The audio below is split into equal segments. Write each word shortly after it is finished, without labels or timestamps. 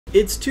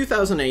It's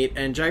 2008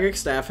 and Jagex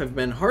staff have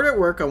been hard at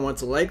work on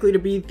what's likely to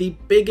be the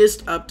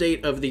biggest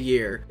update of the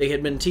year. They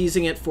had been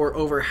teasing it for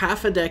over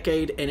half a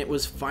decade and it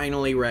was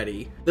finally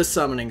ready. The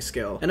summoning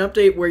skill. An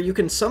update where you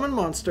can summon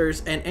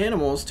monsters and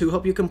animals to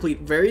help you complete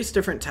various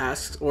different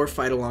tasks or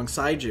fight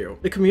alongside you.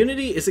 The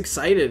community is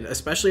excited,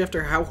 especially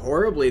after how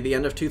horribly the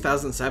end of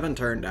 2007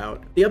 turned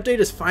out. The update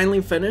is finally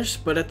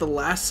finished, but at the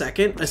last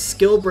second, a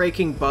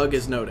skill-breaking bug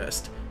is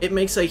noticed. It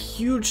makes a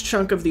huge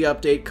chunk of the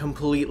update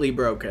completely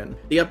broken.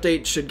 The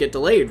update should get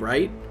delayed,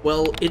 right?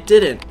 Well, it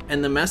didn't,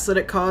 and the mess that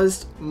it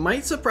caused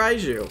might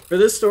surprise you. For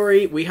this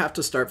story, we have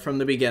to start from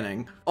the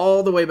beginning,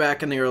 all the way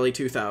back in the early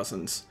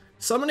 2000s.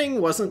 Summoning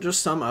wasn't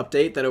just some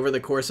update that over the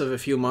course of a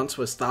few months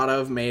was thought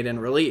of, made,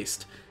 and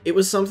released. It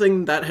was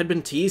something that had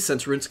been teased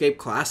since RuneScape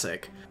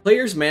Classic.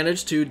 Players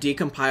managed to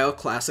decompile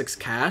Classic's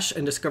cache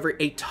and discover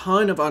a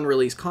ton of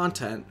unreleased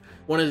content.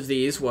 One of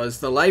these was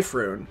the Life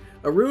Rune,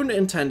 a rune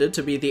intended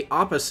to be the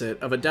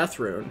opposite of a death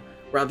rune.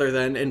 Rather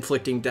than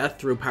inflicting death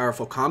through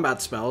powerful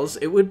combat spells,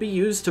 it would be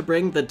used to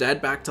bring the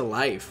dead back to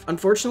life.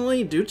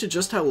 Unfortunately, due to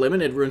just how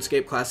limited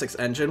RuneScape Classic's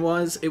engine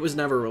was, it was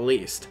never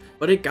released.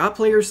 But it got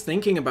players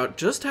thinking about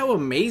just how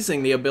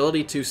amazing the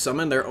ability to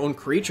summon their own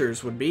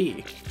creatures would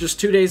be. Just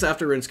 2 days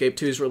after RuneScape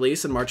 2's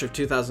release in March of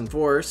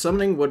 2004,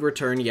 summoning would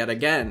return yet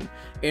again.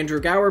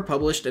 Andrew Gower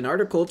published an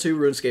article to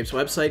RuneScape's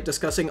website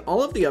discussing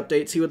all of the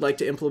updates he would like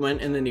to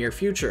implement in the near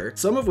future,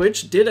 some of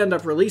which did end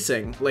up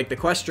releasing, like the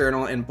quest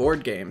journal and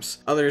board games.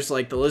 Others,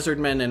 like the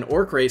Lizardmen and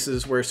Orc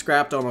races, were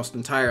scrapped almost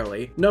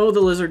entirely. No,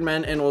 the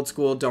Lizardmen and Old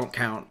School don't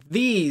count.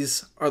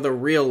 These are the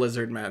real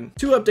Lizardmen.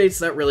 Two updates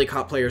that really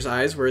caught players'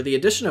 eyes were the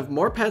addition of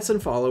more pets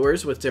and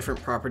followers with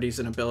different properties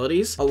and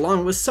abilities,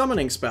 along with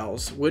summoning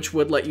spells, which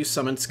would let you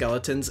summon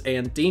skeletons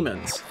and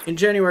demons. In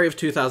January of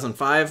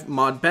 2005,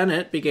 Maud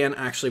Bennett began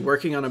actually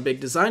working on a big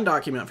design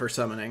document for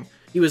summoning.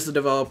 He was the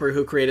developer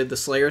who created the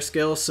Slayer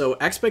skill, so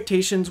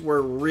expectations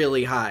were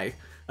really high.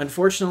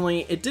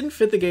 Unfortunately, it didn't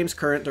fit the game's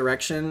current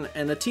direction,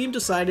 and the team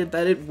decided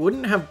that it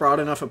wouldn't have brought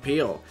enough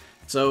appeal,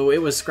 so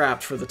it was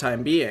scrapped for the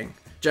time being.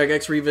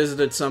 Jagex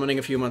revisited summoning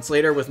a few months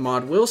later with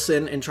Maud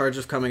Wilson in charge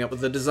of coming up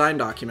with the design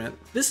document.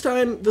 This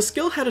time, the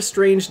skill had a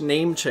strange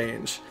name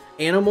change.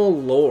 Animal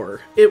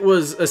Lore. It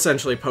was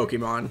essentially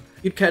Pokemon.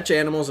 You'd catch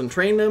animals and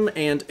train them,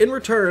 and in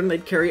return,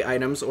 they'd carry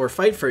items or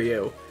fight for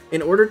you.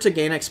 In order to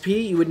gain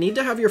XP, you would need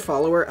to have your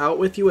follower out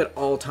with you at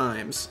all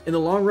times. In the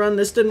long run,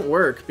 this didn't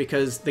work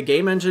because the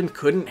game engine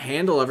couldn't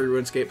handle every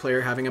RuneScape player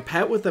having a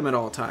pet with them at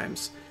all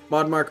times.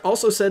 Modmark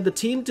also said the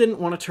team didn't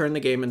want to turn the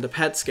game into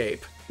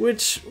Petscape,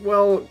 which,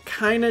 well,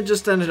 kinda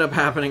just ended up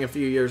happening a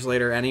few years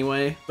later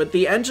anyway. But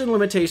the engine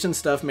limitation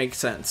stuff makes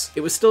sense.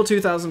 It was still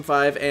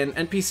 2005 and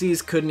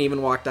NPCs couldn't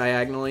even walk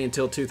diagonally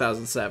until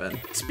 2007.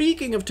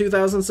 Speaking of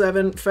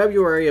 2007,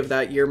 February of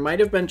that year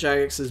might have been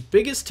Jagex's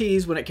biggest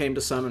tease when it came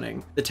to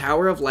summoning. The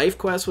Tower of Life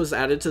quest was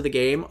added to the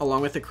game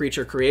along with the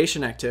creature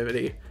creation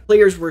activity.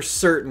 Players were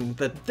certain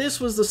that this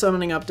was the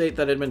summoning update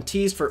that had been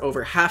teased for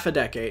over half a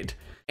decade.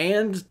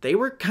 And they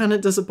were kinda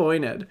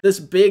disappointed. This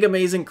big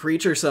amazing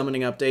creature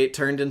summoning update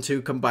turned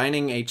into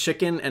combining a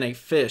chicken and a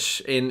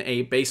fish in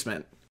a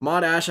basement.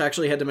 Maud Ash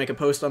actually had to make a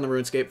post on the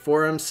RuneScape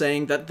forum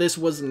saying that this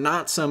was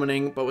not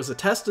summoning, but was a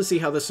test to see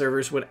how the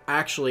servers would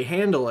actually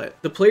handle it.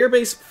 The player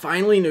base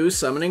finally knew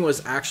summoning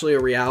was actually a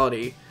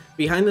reality.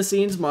 Behind the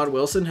scenes, Maud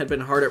Wilson had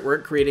been hard at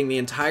work creating the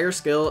entire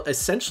skill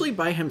essentially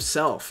by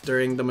himself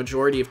during the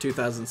majority of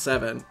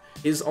 2007.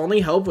 His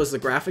only help was the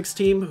graphics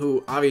team,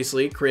 who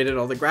obviously created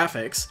all the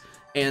graphics,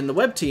 and the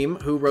web team,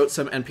 who wrote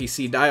some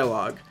NPC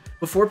dialogue.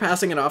 Before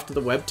passing it off to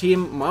the web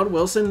team, Maud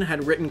Wilson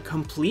had written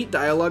complete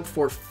dialogue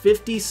for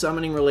 50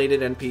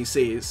 summoning-related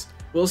NPCs.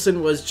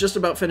 Wilson was just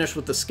about finished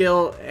with the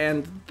skill,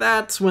 and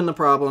that's when the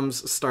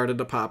problems started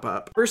to pop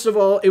up. First of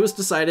all, it was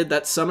decided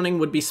that summoning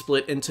would be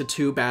split into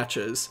 2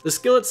 batches. The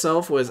skill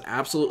itself was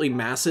absolutely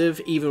massive,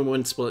 even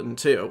when split in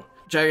 2.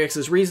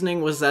 Jagex's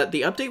reasoning was that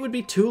the update would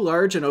be too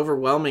large and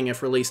overwhelming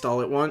if released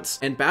all at once,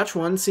 and Batch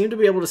 1 seemed to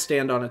be able to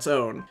stand on its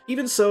own.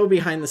 Even so,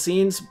 behind the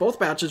scenes, both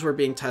batches were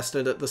being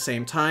tested at the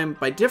same time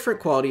by different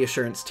quality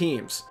assurance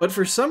teams. But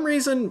for some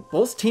reason,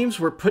 both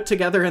teams were put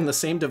together in the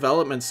same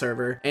development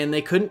server, and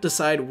they couldn't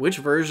decide which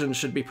version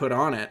should be put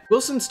on it.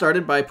 Wilson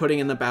started by putting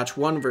in the Batch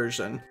 1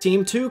 version.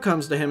 Team 2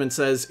 comes to him and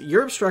says,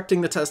 "You're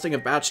obstructing the testing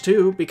of Batch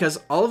 2 because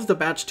all of the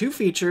Batch 2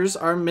 features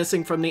are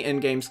missing from the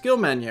in-game skill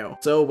menu."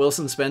 So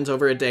Wilson spends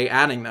over a day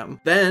adding them.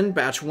 Then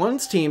Batch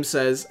 1's team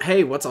says,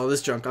 "Hey, what's all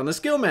this junk on the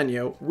skill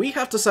menu? We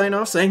have to sign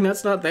off saying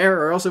that's not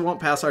there or else it won't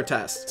pass our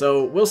test."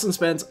 So Wilson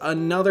spends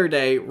another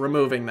day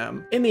removing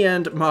them. In the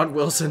end, Maud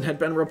Wilson had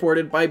been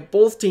reported by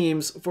both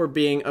teams for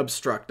being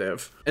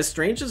obstructive. As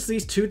strange as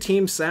these two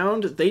teams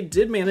sound, they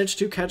did manage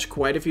to catch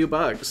quite a few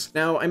bugs.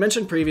 Now, I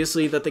mentioned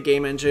previously that the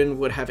game engine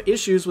would have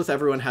issues with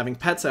everyone having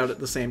pets out at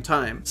the same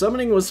time.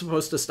 Summoning was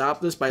supposed to stop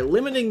this by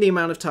limiting the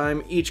amount of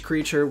time each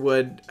creature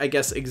would, I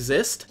guess,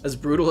 exist, as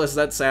brutal as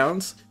that sounds.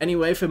 cooldowns.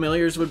 Anyway,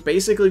 familiars would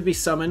basically be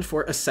summoned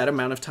for a set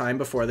amount of time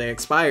before they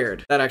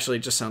expired. That actually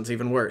just sounds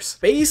even worse.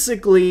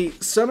 Basically,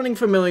 summoning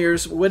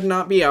familiars would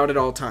not be out at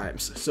all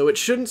times, so it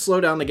shouldn't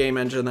slow down the game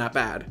engine that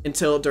bad.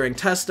 Until during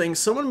testing,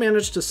 someone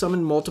managed to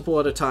summon multiple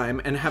at a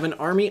time and have an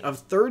army of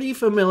 30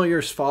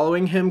 familiars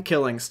following him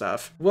killing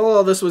stuff. While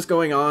all this was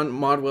going on,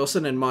 Mod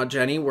Wilson and Mod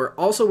Jenny were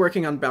also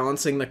working on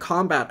balancing the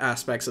combat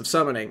aspects of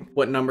summoning,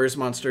 what numbers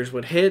monsters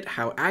would hit,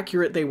 how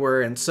accurate they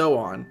were, and so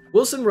on.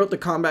 Wilson wrote the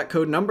combat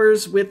code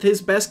numbers with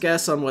his best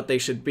guess on what they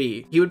should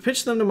be. He would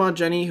pitch them to Mod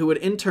Jenny, who would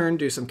in turn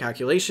do some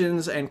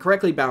calculations and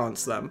correctly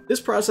balance them.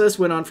 This process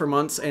went on for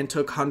months and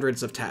took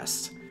hundreds of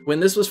tests. When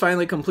this was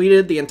finally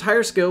completed, the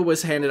entire skill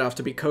was handed off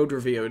to be code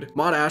reviewed.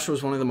 Mod Ash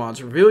was one of the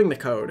mods reviewing the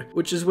code,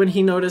 which is when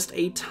he noticed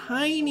a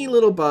tiny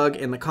little bug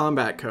in the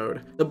combat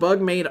code. The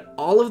bug made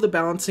all of the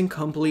balancing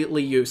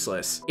completely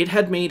useless. It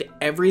had made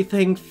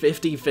everything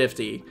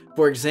 50-50.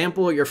 For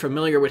example, your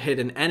familiar would hit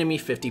an enemy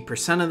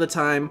 50% of the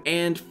time,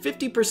 and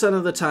 50%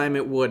 of the time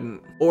it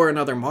wouldn't. Or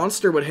another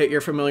monster would hit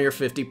your familiar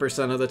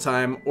 50% of the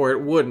time, or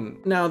it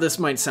wouldn't. Now this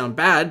might sound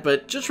bad,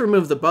 but just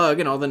remove the bug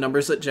and all the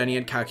numbers that Jenny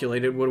had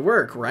calculated would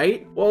work,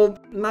 right? Well,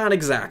 not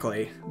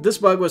exactly. This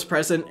bug was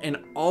present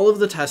in all of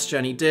the tests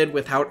Jenny did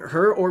without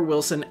her or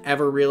Wilson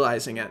ever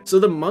realizing it. So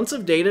the months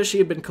of data she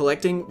had been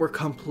collecting were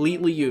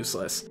completely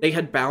useless. They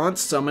had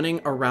balanced summoning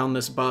around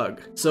this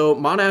bug. So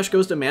Mod Ash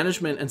goes to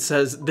management and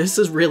says, "This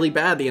is really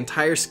bad, the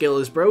entire skill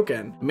is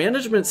broken."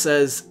 Management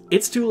says,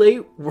 "It's too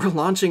late, we're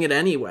launching it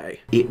anyway."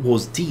 It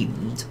was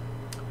deemed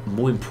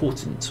more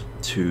important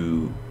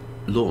to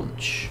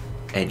launch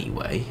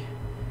anyway,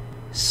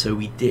 so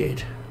we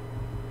did.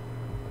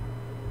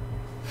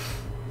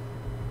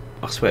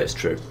 I swear it's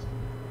true.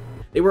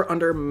 They were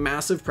under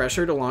massive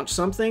pressure to launch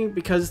something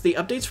because the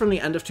updates from the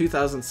end of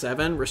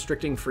 2007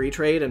 restricting free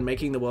trade and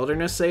making the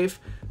wilderness safe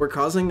were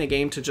causing the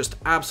game to just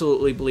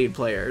absolutely bleed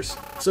players.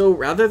 So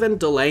rather than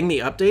delaying the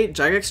update,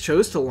 Jagex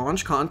chose to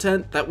launch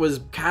content that was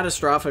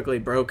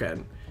catastrophically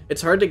broken.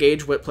 It's hard to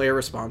gauge what player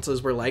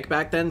responses were like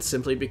back then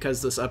simply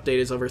because this update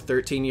is over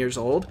 13 years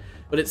old,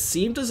 but it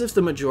seemed as if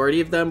the majority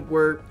of them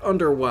were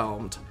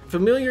underwhelmed.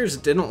 Familiars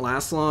didn't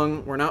last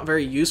long, were not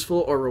very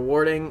useful or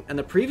rewarding, and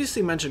the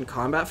previously mentioned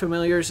combat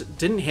familiars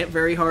didn't hit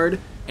very hard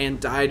and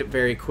died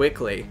very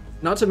quickly.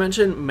 Not to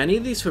mention, many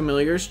of these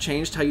familiars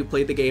changed how you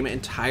played the game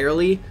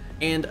entirely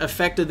and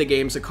affected the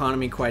game's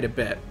economy quite a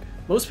bit.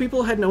 Most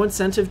people had no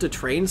incentive to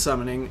train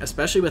summoning,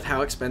 especially with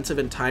how expensive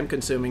and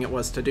time-consuming it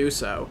was to do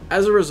so.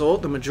 As a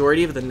result, the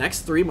majority of the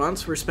next 3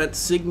 months were spent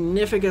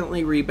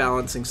significantly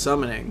rebalancing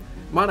summoning.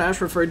 Mod Ash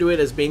referred to it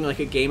as being like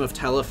a game of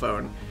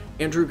telephone.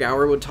 Andrew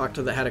Gower would talk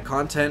to the head of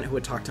content, who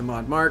would talk to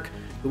Mod Mark,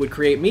 who would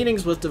create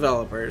meetings with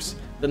developers.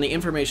 Then the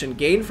information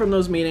gained from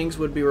those meetings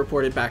would be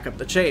reported back up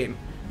the chain.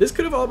 This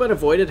could have all been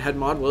avoided had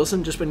Mod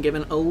Wilson just been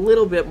given a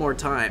little bit more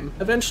time.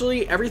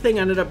 Eventually, everything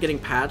ended up getting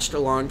patched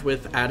along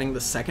with adding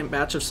the second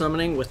batch of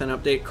summoning with an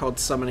update called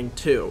Summoning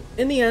 2.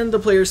 In the end, the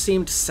players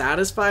seemed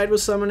satisfied with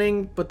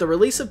summoning, but the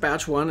release of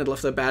Batch 1 had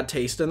left a bad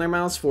taste in their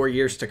mouths for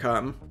years to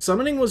come.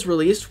 Summoning was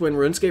released when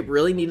RuneScape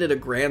really needed a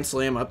Grand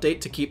Slam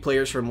update to keep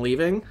players from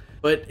leaving,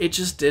 but it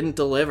just didn't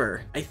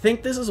deliver. I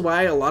think this is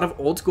why a lot of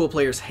old school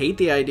players hate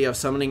the idea of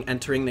summoning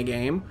entering the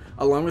game,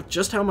 along with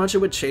just how much it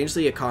would change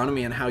the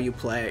economy and how you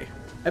play.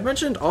 I've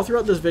mentioned all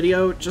throughout this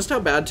video just how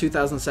bad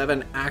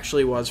 2007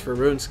 actually was for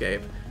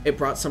RuneScape. It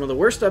brought some of the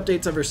worst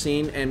updates ever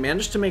seen and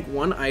managed to make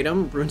one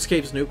item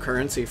RuneScape's new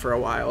currency for a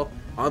while.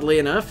 Oddly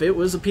enough, it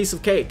was a piece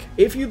of cake.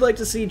 If you'd like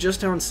to see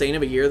just how insane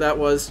of a year that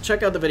was,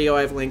 check out the video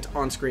I've linked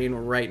on screen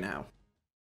right now.